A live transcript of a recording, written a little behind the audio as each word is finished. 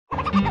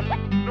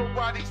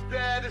Nobody's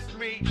bad as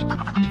me.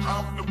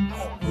 I'm the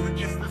boss.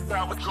 Yes, this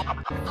how it's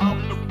going.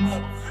 I'm the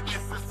boss.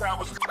 Yes, this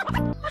how it's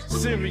going.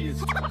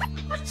 Serious.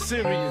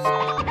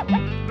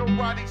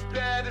 Nobody's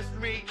bad as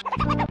me.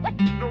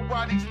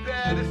 Nobody's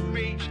bad as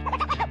me.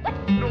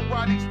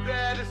 Nobody's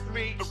bad as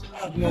me.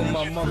 Know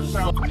my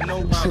motherfucker,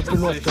 know my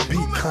Tripping off the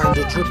beat,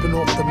 kinda dripping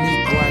off the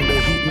meat grinder.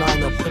 Heat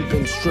niner,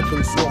 pimping,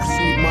 stripping, soft,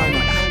 sweet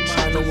minor.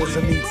 China was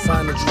a neat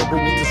sign of trouble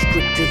with the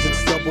script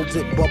digits. Double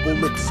dip, bubble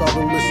lip,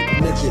 subtle lisp,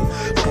 midget.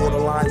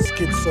 Borderline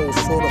schizo,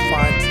 sorta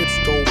fine, tits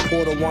though.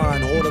 Porter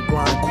wine, order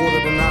grind,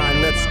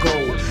 8:45, let's go.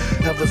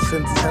 Ever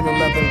since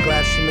 10-11,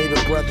 glad she made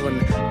her brethren.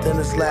 Then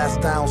it's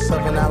last down,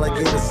 7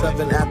 alligator,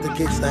 7 at the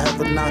gates of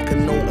heaven,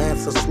 knocking, no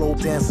answer. Slow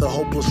dancer,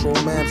 hopeless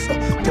romancer,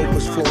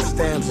 dopest flow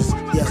stanzas.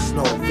 Yes,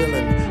 no,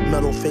 villain,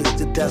 metal face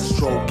to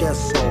Destro.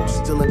 Guess so,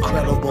 still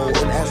incredible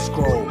in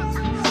escrow.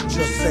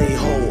 Just say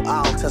ho,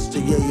 I'll test the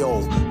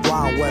yayo.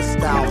 Wild West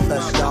style,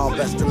 fest y'all,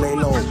 best to lay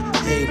low.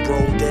 Hey bro,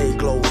 day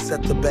glow,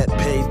 set the bet,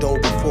 pay dough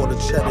before the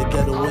cheddar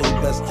get away,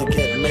 best to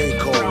get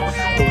Mako.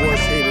 The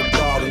worst hated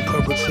god who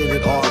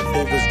perpetrated art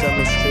favors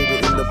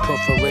demonstrated in the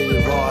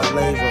perforated rod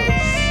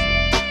lavers.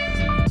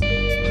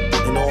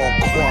 In all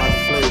quad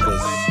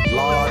flavors,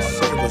 large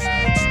savers.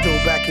 Still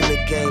back in the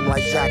game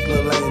like Jack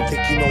LaLanne.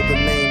 Think you know the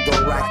name,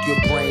 don't rack your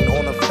brain.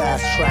 On a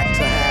fast track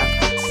to half.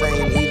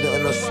 Same, either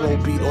in a slow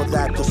beat or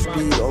that the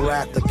speed or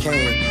at the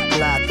cane.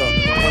 Lather,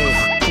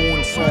 pain,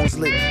 doing songs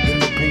lit in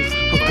the booth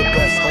with the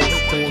best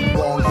host. Doing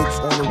long hits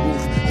on the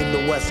roof in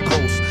the West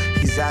Coast.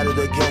 He's at it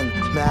again,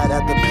 mad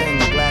at the pen.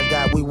 Glad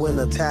that we win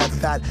a tad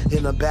fat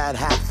in a bad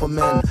hat for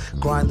men.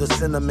 Grind the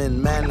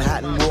cinnamon,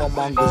 Manhattan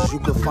warmongers. You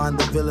can find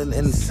the villain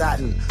in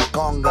satin.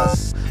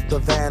 Gongas, the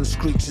van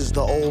screeches.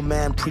 The old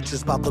man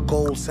preaches about the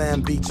gold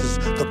sand beaches.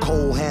 The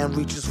cold hand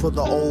reaches for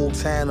the old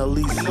tan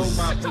Elises. know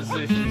my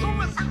position.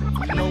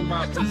 Know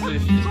my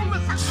position.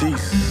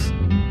 Jeez.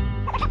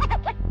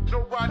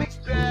 Nobody's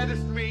bad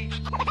as me.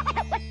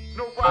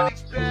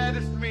 Nobody's bad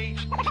as me.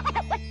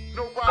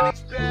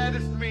 Nobody's bad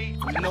as me.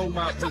 Know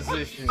my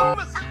position.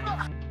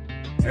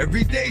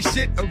 Everyday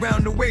shit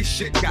around the way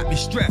shit got me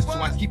stressed, so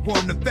I keep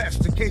on the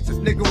vest in case this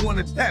nigga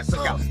wanna test. I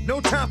got no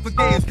time for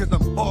games cause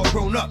I'm all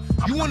grown up.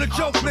 You wanna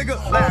joke,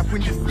 nigga? Laugh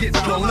when you get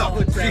blown up.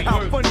 See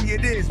how funny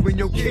it is when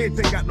your kids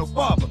ain't got no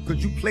father, cause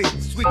you played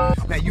it sweet,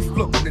 now you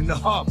floating in the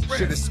harbor.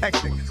 Shit is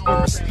hectic,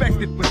 but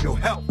respected for your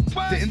help.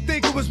 Didn't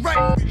think it was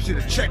right, you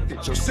should've checked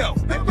it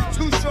yourself. Life is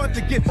too short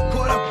to get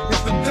caught up in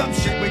some dumb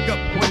shit. Wake up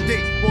one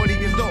day, 40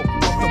 years old,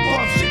 off the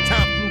bum shit,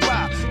 time flew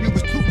by. You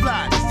was too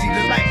fly to see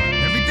the light.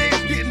 Every day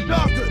it's getting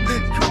darker,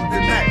 then come the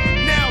night.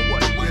 Now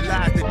what?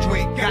 Realize that you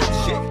ain't got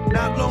shit.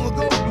 Not long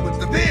ago, you was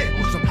the vid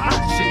with some hot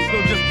shit. So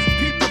just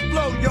keep the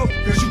flow, yo,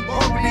 cause you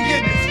already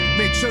in this.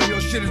 Make sure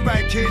your shit is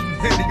right, kid, and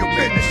handle your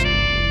business.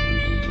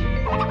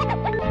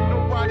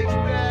 Nobody's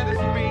bad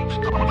as me.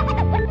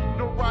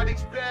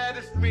 Nobody's bad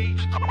as me.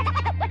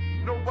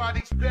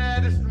 Nobody's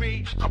bad as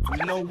me.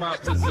 Know my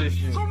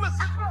position.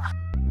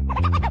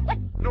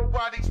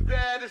 Nobody's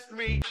bad as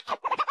me.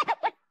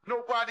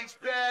 Nobody's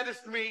bad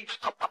as me.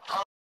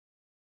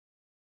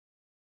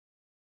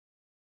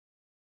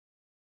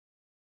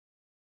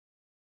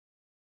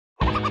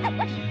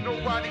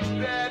 Nobody's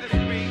bad as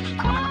me.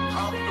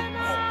 I'm the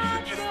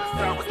boss. Yes, this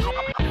how it's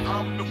going.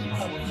 I'm the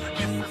boss.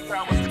 Yes, this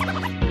how it's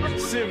going.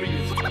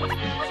 Serious.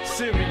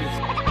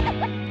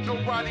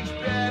 Nobody's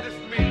bad as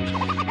me.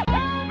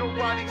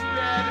 Nobody's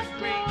bad as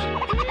me.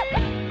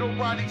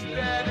 Nobody's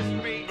bad as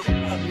me.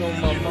 Know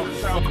my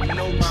motherfucker,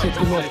 know my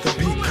Tripping off the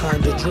position. beat,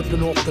 kinda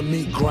dripping off the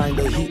meat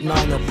grinder. Heat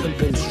niner,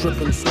 pimping,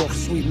 stripping, soft,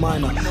 sweet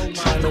minor.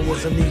 China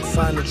was a neat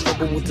sign of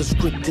trouble with the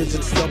script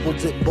digits. Double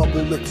dip,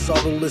 bubble lip,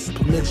 subtle lisp,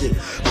 midget.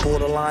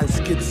 Borderline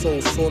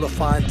schizo, sorta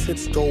fine,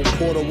 tits though.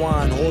 Porter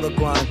wine, order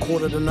grind,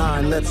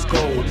 8:45, let's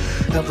go.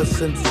 Ever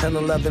since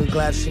 10-11,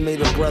 glad she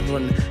made her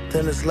brethren.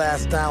 Then it's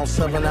last down,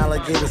 7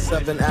 alligator,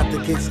 7 at the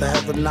gates of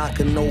heaven,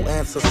 knocking, no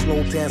answer.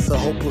 Slow dancer,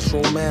 hopeless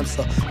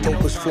romancer,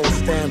 dopest flow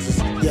stanzas.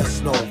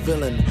 Yes, no,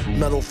 villain,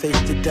 metal face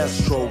to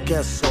Destro.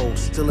 Guess so,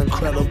 still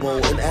incredible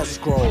in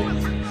escrow.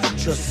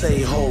 Just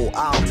say ho,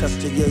 I'll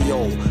test the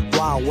yayo.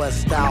 Wild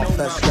West style,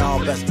 fest y'all,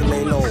 best to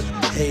lay low.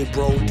 Hey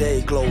bro,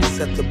 day glow,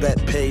 set the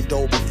bet, pay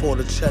dough before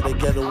the cheddar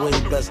get away,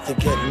 best to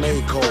get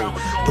Mako.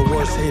 The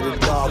worst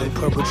hated god who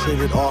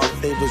perpetrated art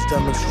favors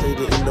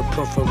demonstrated in the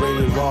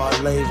perforated rod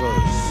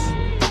lavers.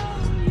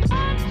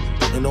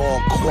 In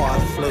all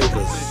quad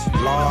flavors,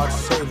 large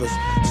savers.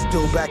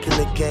 Still back in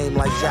the game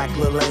like Jack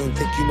LaLanne.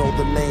 Think you know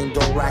the name,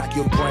 don't rack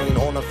your brain.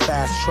 On a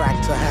fast track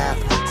to half.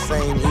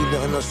 Same, either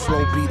in a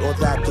slow beat or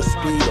that the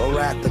speed or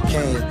at the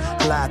cane.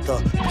 Lather,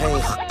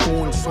 pain,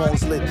 doing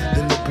songs lit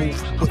in the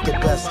booth with the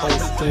best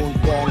host. Doing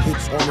long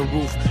hits on the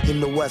roof in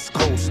the West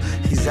Coast.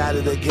 He's at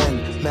it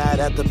again, mad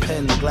at the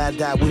pen. Glad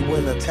that we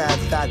win a tad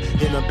fat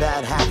in a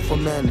bad hat for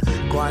men.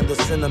 Grind the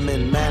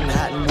cinnamon,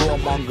 Manhattan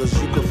warmongers.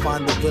 You can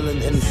find the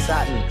villain in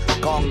satin.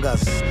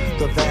 Gongas,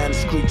 the van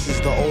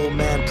screeches. The old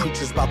man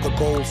preaches about the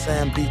gold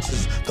sand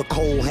beaches. The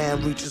cold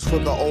hand reaches for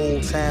the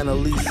old tan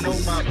Elises. Know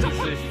my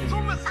position.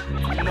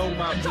 Know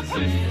my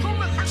position.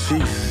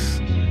 Jeez.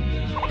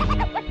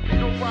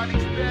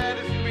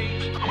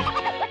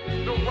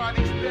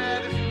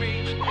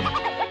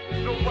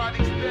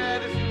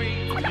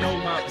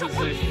 my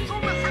position.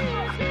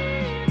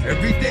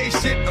 Everyday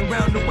shit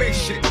around the way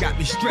shit got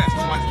me stressed,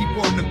 so I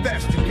keep on the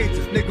vest in case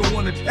this nigga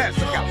wanna test.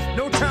 I got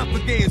no time for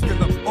games cause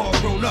I'm all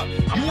grown up.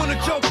 You wanna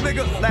joke,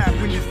 nigga? Laugh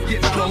when you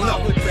get blown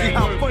up. See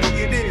how funny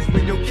it is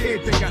when your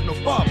kids ain't got no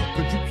father,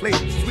 cause you played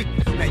the sweet,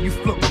 now you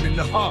floating in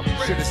the harbor.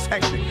 Shit is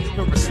hectic,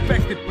 no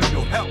respected for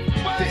your help.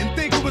 Didn't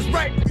think it was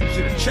right,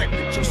 should've checked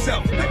it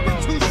yourself. Like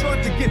you're too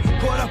short to get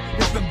caught up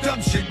in some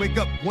dumb shit. Wake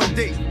up one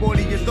day,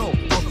 40 years old,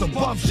 on some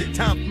bum shit.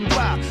 Time flew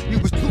by, you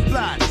was too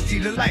blind to see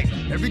the light.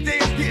 Every day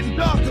it's getting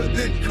darker,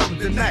 then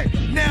comes the night.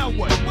 Now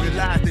what?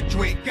 Realize that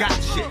you ain't got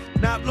shit.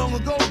 Not long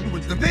ago, you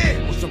was the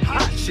man with some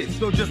hot shit.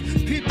 So just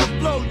peep the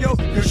flow, yo,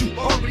 cause you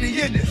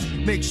already in this.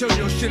 Make sure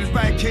your shit is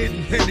right, kid,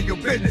 and handle your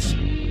business.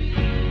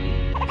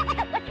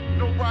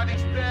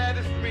 Nobody's bad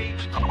as me.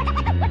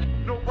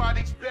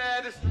 Nobody's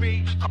bad as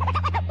me.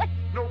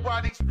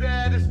 Nobody's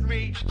bad as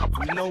me.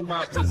 Know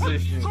my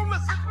position.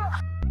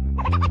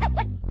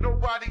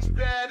 Nobody's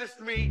bad as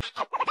me.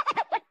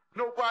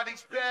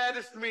 Nobody's bad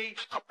as me.